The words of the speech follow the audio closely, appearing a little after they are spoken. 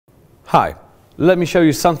Hi, let me show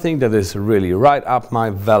you something that is really right up my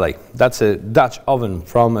valley. That's a Dutch oven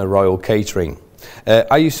from a Royal Catering.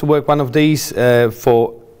 I used to work one of these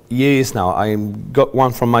for years now. I got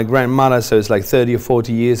one from my grandmother, so it's like 30 or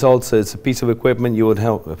 40 years old, so it's a piece of equipment you would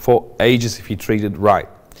have for ages if you treat it right.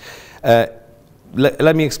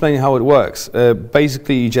 Let me explain how it works.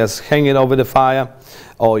 Basically, you just hang it over the fire,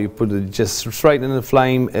 or you put it just straight in the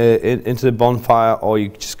flame into the bonfire, or you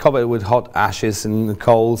just cover it with hot ashes and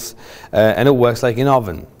coals, and it works like an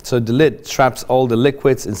oven. So the lid traps all the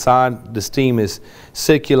liquids inside, the steam is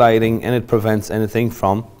circulating, and it prevents anything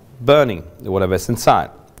from burning, whatever's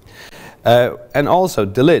inside. And also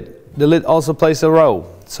the lid also plays a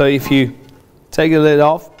role. So if you take the lid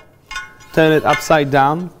off, turn it upside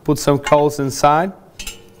down, put some coals inside,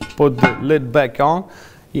 put the lid back on,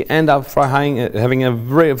 you end up having a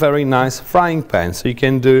very nice frying pan. So you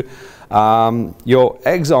can do your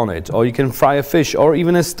eggs on it, or you can fry a fish, or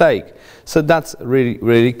even a steak. So that's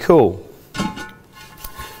really cool.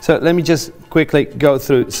 So let me just quickly go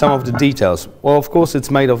through some of the details. Well, of course, it's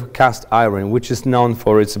made of cast iron, which is known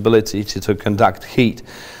for its ability to conduct heat.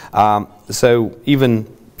 So even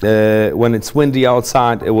when it's windy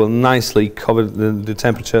outside, it will nicely cover the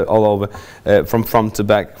temperature all over, from front to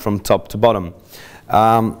back, from top to bottom.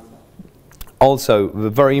 Also,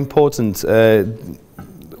 very important,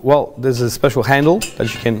 well, there's a special handle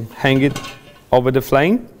that you can hang it over the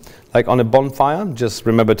flame, like on a bonfire. Just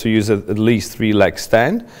remember to use at least 3-leg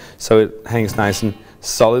stand, so it hangs nice and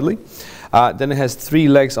solidly. Then it has 3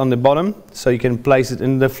 legs on the bottom, so you can place it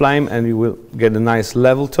in the flame and you will get a nice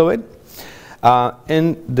level to it.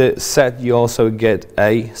 In the set you also get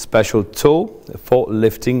a special tool for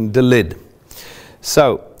lifting the lid.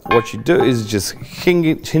 So what you do is just hinge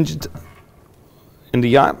it in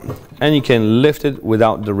the eye, and you can lift it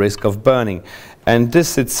without the risk of burning. And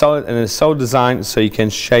this is solid and is so designed so you can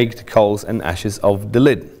shake the coals and ashes of the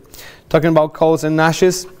lid. Talking about coals and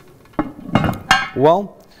ashes,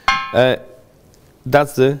 well,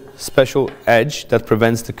 that's the special edge that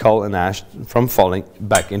prevents the coal and ash from falling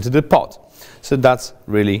back into the pot. So that's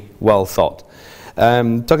really well thought.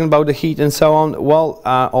 Talking about the heat and so on, well,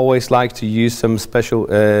 I always like to use some special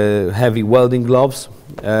heavy welding gloves.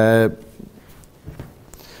 They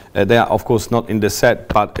are of course not in the set,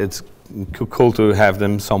 but it's cool to have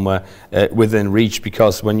them somewhere within reach,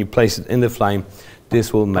 because when you place it in the flame,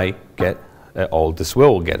 this will get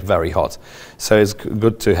very hot. So it's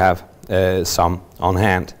good to have some on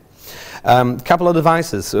hand. Couple of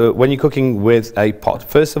devices when you're cooking with a pot.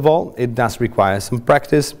 First of all, it does require some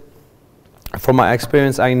practice. From my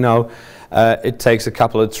experience, I know it takes a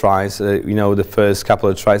couple of tries. You know, the first couple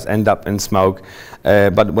of tries end up in smoke,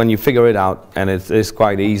 but when you figure it out, and it is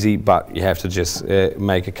quite easy, but you have to just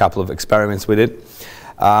make a couple of experiments with it.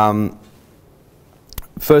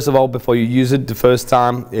 First of all, before you use it the first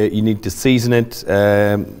time, you need to season it.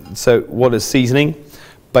 So what is seasoning?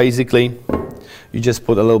 Basically, you just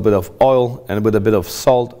put a little bit of oil and with a bit of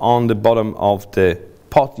salt on the bottom of the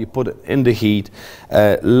pot. You put it in the heat,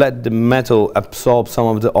 let the metal absorb some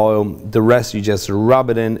of the oil. The rest you just rub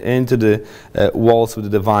it into the walls of the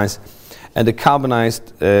device, and the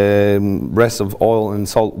carbonized rest of oil and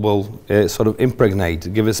salt will sort of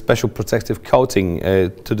impregnate, give a special protective coating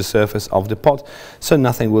to the surface of the pot, so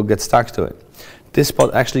nothing will get stuck to it. This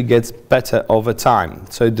pot actually gets better over time.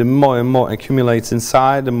 So the more and more accumulates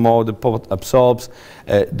inside, the more the pot absorbs,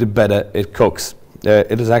 the better it cooks.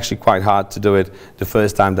 It is actually quite hard to do it the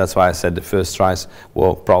first time. That's why I said the first tries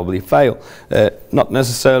will probably fail. Not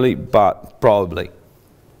necessarily, but probably.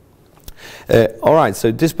 Alright,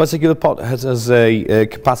 so this particular pot has a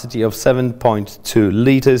capacity of 7.2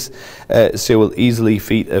 liters, so it will easily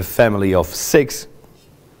feed a family of 6.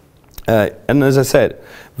 And as I said,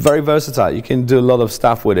 very versatile. You can do a lot of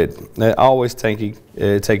stuff with it. I always take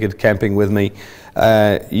it camping with me.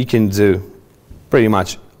 You can do pretty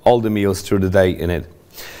much all the meals through the day in it.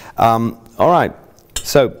 Alright,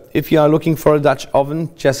 so if you are looking for a Dutch oven,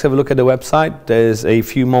 just have a look at the website. There's a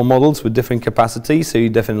few more models with different capacities, so you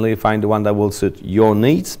definitely find the one that will suit your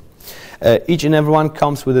needs. Each and every one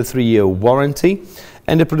comes with a 3-year warranty,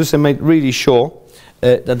 and the producer made really sure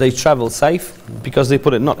that they travel safe, because they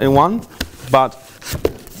put it not in one, but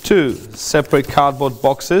 2 separate cardboard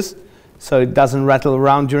boxes, so it doesn't rattle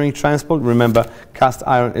around during transport. Remember, cast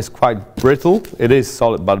iron is quite brittle. It is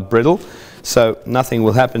solid but brittle, so nothing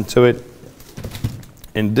will happen to it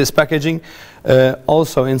in this packaging.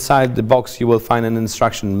 Also inside the box you will find an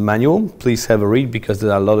instruction manual. Please have a read, because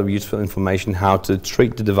there are a lot of useful information how to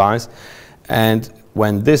treat the device, and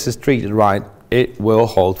when this is treated right, it will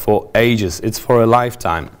hold for ages. It's for a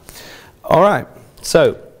lifetime. Alright,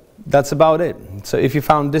 so that's about it. So if you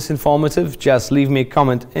found this informative, just leave me a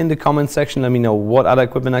comment in the comment section. Let me know what other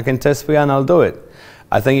equipment I can test for you and I'll do it.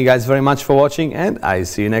 I thank you guys very much for watching and I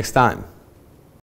see you next time.